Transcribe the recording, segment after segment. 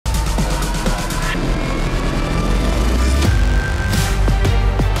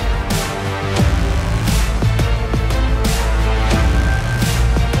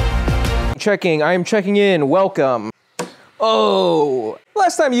checking. I am checking in. Welcome. Oh,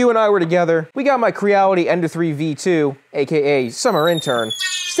 last time you and I were together, we got my Creality Ender 3 V2, aka Summer Intern,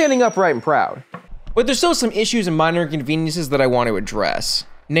 standing upright and proud. But there's still some issues and minor inconveniences that I want to address,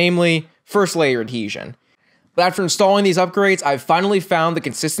 namely, first layer adhesion. But after installing these upgrades, I've finally found the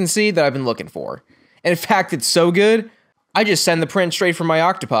consistency that I've been looking for. And in fact, it's so good, I just send the print straight from my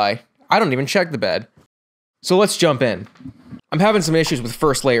Octopi. I don't even check the bed. So let's jump in. I'm having some issues with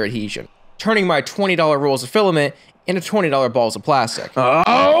first layer adhesion, turning my $20 rolls of filament into $20 balls of plastic.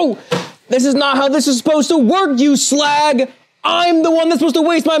 Oh! This is not how this is supposed to work, you slag! I'm the one that's supposed to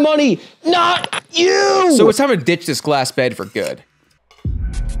waste my money, not you! So it's time to ditch this glass bed for good.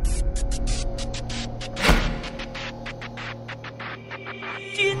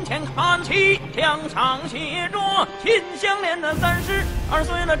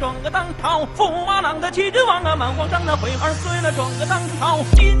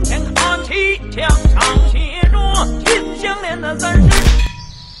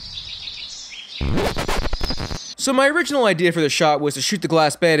 So my original idea for the shot was to shoot the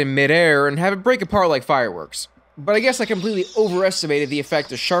glass bed in midair and have it break apart like fireworks. But I guess I completely overestimated the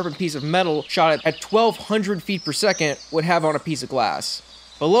effect a sharpened piece of metal shot at 1200 feet per second would have on a piece of glass.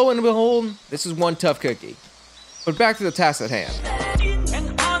 But lo and behold, this is one tough cookie. But back to the task at hand.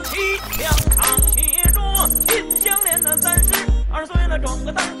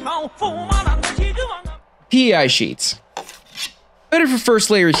 PEI sheets. Better for first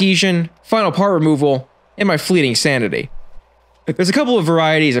layer adhesion, final part removal, and my fleeting sanity. There's a couple of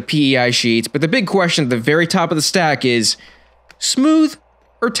varieties of PEI sheets, but the big question at the very top of the stack is smooth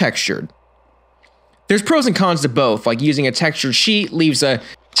or textured? There's pros and cons to both, like using a textured sheet leaves a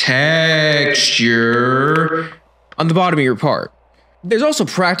texture on the bottom of your part. There's also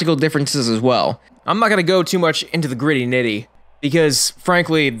practical differences as well. I'm not going to go too much into the gritty nitty, because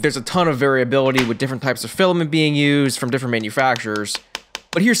frankly, there's a ton of variability with different types of filament being used from different manufacturers.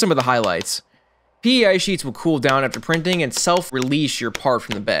 But here's some of the highlights. PEI sheets will cool down after printing and self-release your part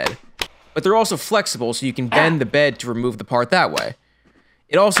from the bed. But they're also flexible, so you can bend the bed to remove the part that way.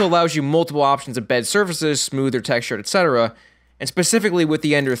 It also allows you multiple options of bed surfaces, smooth or textured, etc. And specifically with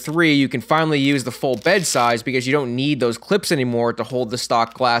the Ender 3, you can finally use the full bed size because you don't need those clips anymore to hold the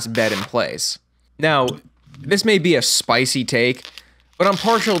stock glass bed in place. Now, this may be a spicy take, but I'm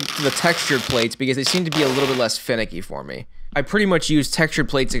partial to the textured plates because they seem to be a little bit less finicky for me. I pretty much use textured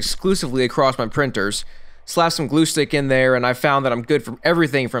plates exclusively across my printers, slap some glue stick in there, and I found that I'm good for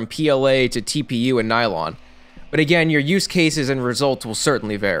everything from PLA to TPU and nylon. But again, your use cases and results will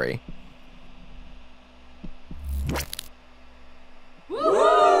certainly vary.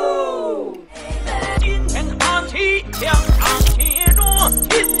 Woo!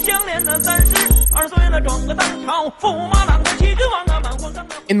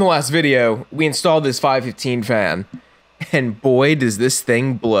 In the last video, we installed this 515 fan, and boy does this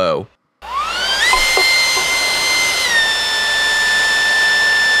thing blow.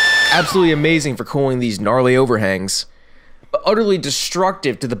 Absolutely amazing for cooling these gnarly overhangs, but utterly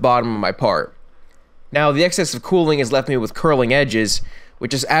destructive to the bottom of my part. Now, the excess of cooling has left me with curling edges,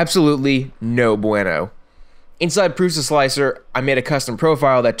 which is absolutely no bueno. Inside Prusa Slicer, I made a custom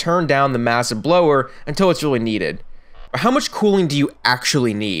profile that turned down the massive blower until it's really needed. But how much cooling do you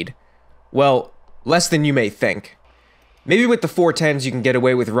actually need? Well, less than you may think. Maybe with the 410s you can get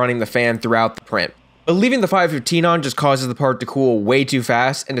away with running the fan throughout the print. But leaving the 515 on just causes the part to cool way too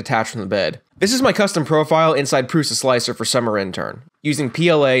fast and detach from the bed. This is my custom profile inside Prusa Slicer for Summer Intern, using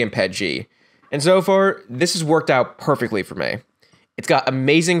PLA and PETG. And so far, this has worked out perfectly for me. It's got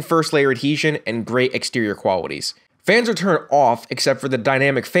amazing first layer adhesion and great exterior qualities. Fans are turned off except for the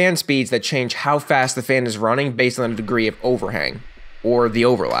dynamic fan speeds that change how fast the fan is running based on the degree of overhang, or the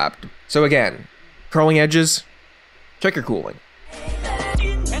overlap. So again, curling edges, check your cooling.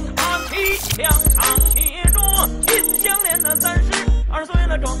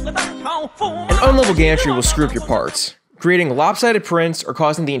 An unlevel gantry will screw up your parts, creating lopsided prints or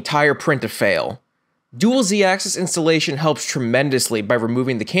causing the entire print to fail. Dual Z-axis installation helps tremendously by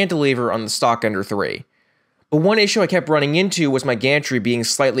removing the cantilever on the stock Ender 3. But one issue I kept running into was my gantry being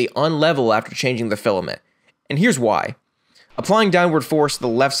slightly unlevel after changing the filament. And here's why. Applying downward force to the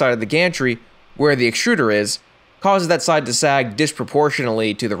left side of the gantry, where the extruder is, causes that side to sag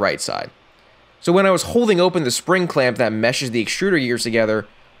disproportionately to the right side. So when I was holding open the spring clamp that meshes the extruder gears together,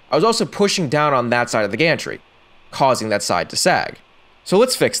 I was also pushing down on that side of the gantry, causing that side to sag. So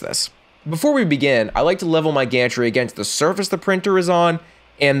let's fix this. Before we begin, I like to level my gantry against the surface the printer is on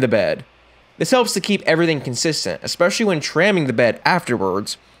and the bed. This helps to keep everything consistent, especially when tramming the bed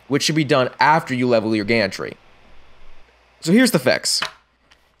afterwards, which should be done after you level your gantry. So here's the fix.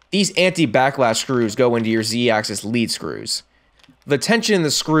 These anti-backlash screws go into your Z-axis lead screws. The tension in the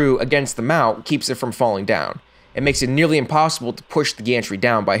screw against the mount keeps it from falling down. It makes it nearly impossible to push the gantry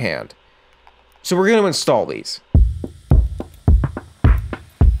down by hand. So we're going to install these.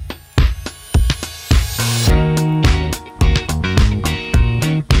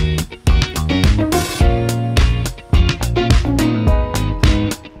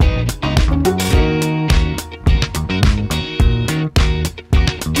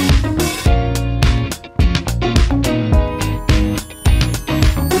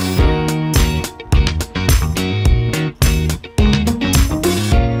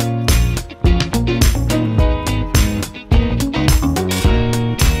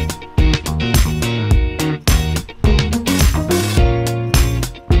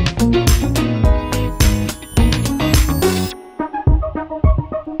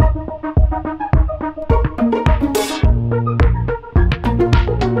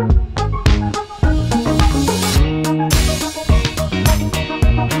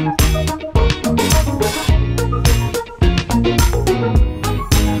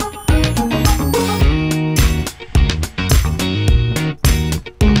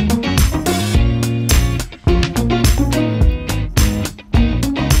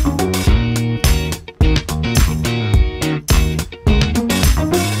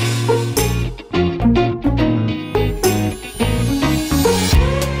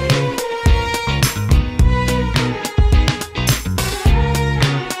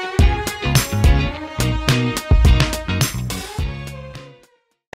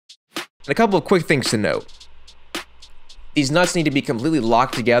 A couple of quick things to note. These nuts need to be completely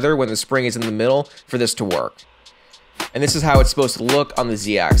locked together when the spring is in the middle for this to work. And this is how it's supposed to look on the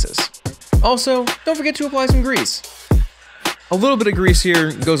Z-axis. Also, don't forget to apply some grease. A little bit of grease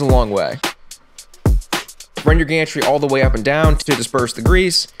here goes a long way. Run your gantry all the way up and down to disperse the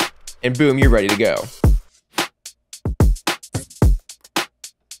grease, and boom, you're ready to go.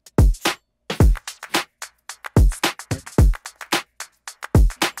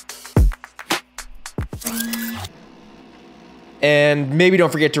 And maybe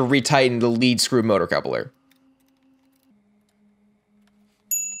don't forget to retighten the lead screw motor coupler.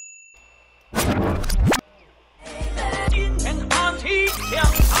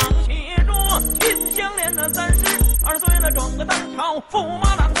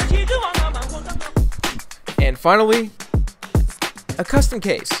 And finally, a custom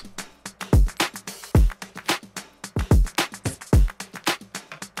case.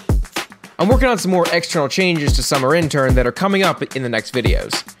 I'm working on some more external changes to Summer Intern that are coming up in the next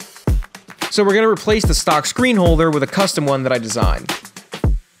videos. So we're going to replace the stock screen holder with a custom one that I designed.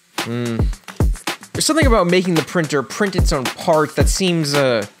 There's something about making the printer print its own parts that seems,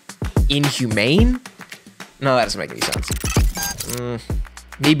 inhumane? No, that doesn't make any sense.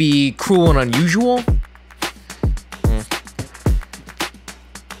 Maybe cruel and unusual?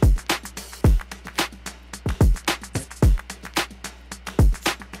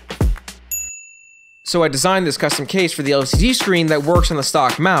 So I designed this custom case for the LCD screen that works on the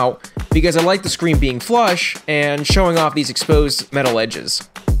stock mount because I like the screen being flush and showing off these exposed metal edges.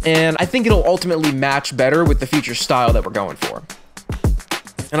 And I think it'll ultimately match better with the future style that we're going for.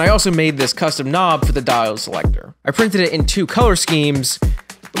 And I also made this custom knob for the dial selector. I printed it in 2 color schemes,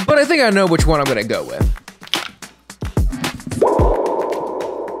 but I think I know which one I'm gonna go with.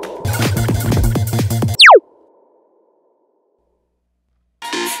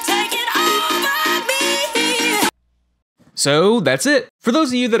 So that's it. For those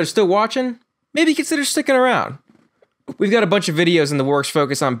of you that are still watching, maybe consider sticking around. We've got a bunch of videos in the works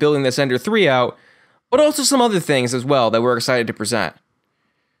focused on building this Ender 3 out, but also some other things as well that we're excited to present.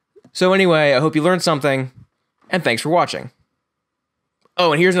 So anyway, I hope you learned something, and thanks for watching.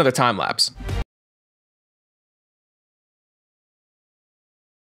 Oh, and here's another time lapse.